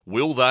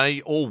Will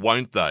they or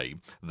won't they?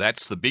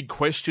 That's the big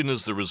question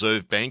as the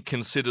Reserve Bank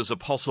considers a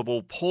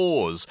possible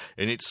pause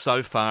in its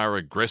so far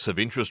aggressive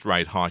interest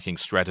rate hiking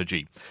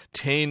strategy,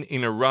 10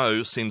 in a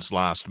row since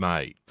last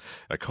May.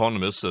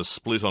 Economists are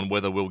split on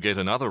whether we'll get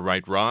another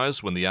rate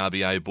rise when the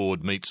RBA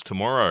board meets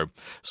tomorrow.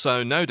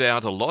 So no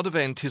doubt a lot of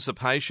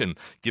anticipation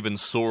given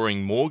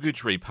soaring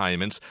mortgage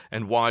repayments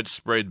and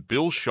widespread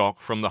bill shock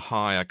from the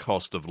higher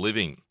cost of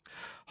living.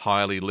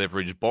 Highly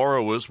leveraged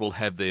borrowers will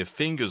have their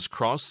fingers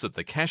crossed that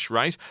the cash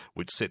rate,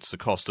 which sets the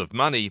cost of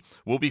money,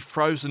 will be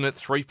frozen at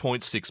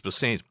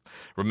 3.6%.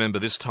 Remember,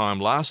 this time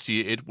last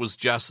year it was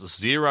just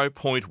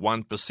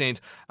 0.1%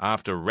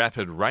 after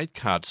rapid rate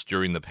cuts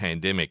during the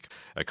pandemic.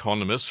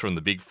 Economists from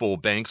the big four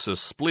banks are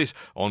split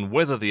on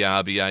whether the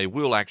RBA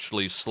will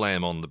actually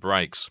slam on the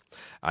brakes.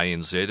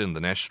 ANZ and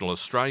the National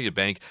Australia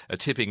Bank are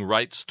tipping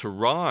rates to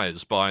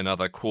rise by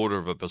another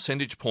 0.25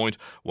 percentage point,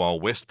 while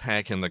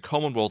Westpac and the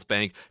Commonwealth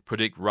Bank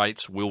predict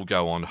rates will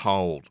go on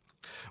hold.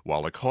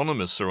 While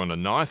economists are on a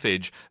knife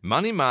edge,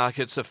 money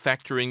markets are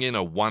factoring in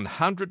a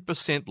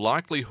 100%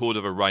 likelihood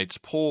of a rates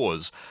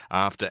pause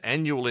after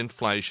annual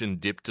inflation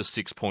dipped to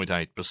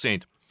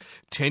 6.8%.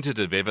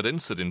 Tentative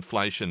evidence that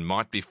inflation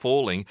might be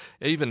falling,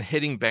 even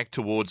heading back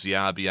towards the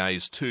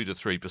RBA's 2 to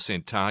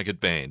 3% target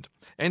band.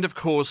 And of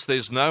course,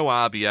 there's no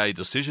RBA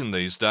decision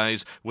these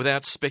days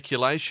without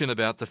speculation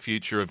about the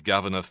future of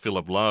Governor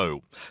Philip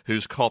Lowe,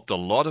 who's copped a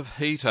lot of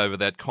heat over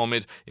that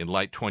comment in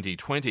late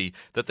 2020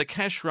 that the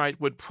cash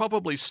rate would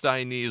probably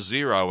stay near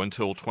zero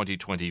until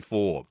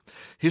 2024.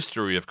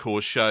 History, of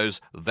course, shows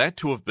that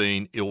to have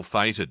been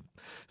ill-fated.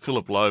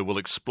 Philip Lowe will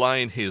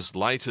explain his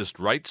latest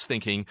rates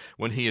thinking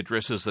when he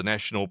addresses the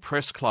National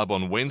Press Club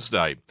on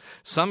Wednesday.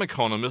 Some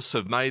economists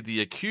have made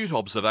the acute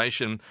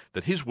observation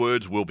that his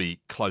words will be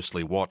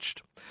closely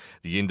watched.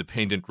 The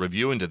independent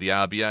review into the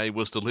RBA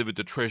was delivered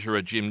to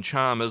Treasurer Jim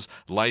Chalmers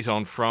late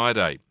on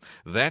Friday.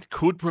 That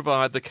could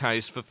provide the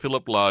case for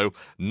Philip Lowe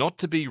not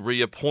to be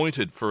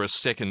reappointed for a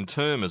second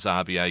term as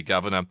RBA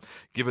Governor,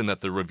 given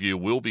that the review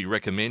will be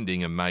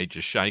recommending a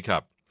major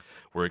shake-up.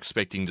 We're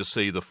expecting to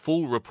see the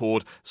full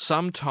report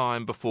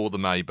sometime before the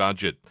May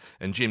budget,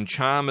 and Jim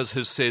Chalmers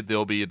has said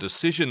there'll be a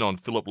decision on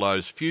Philip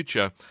Lowe's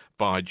future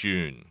by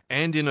June.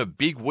 And in a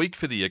big week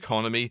for the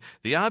economy,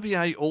 the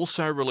RBA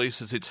also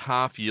releases its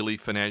half-yearly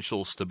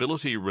financial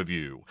stability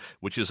review,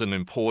 which is an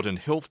important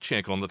health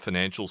check on the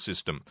financial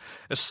system,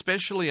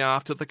 especially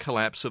after the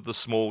collapse of the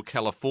small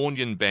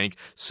Californian bank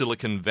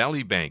Silicon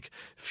Valley Bank,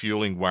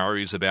 fueling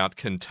worries about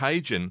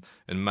contagion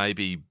and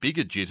maybe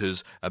bigger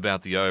jitters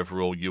about the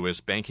overall US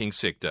banking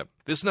sector.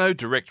 There's no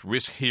direct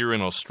risk here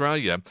in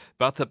Australia,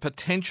 but the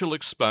potential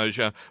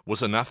exposure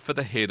was enough for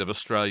the head of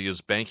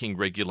Australia's banking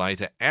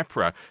regulator,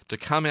 APRA, to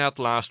come out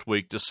last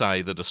week to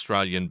say that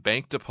Australian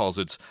bank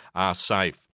deposits are safe.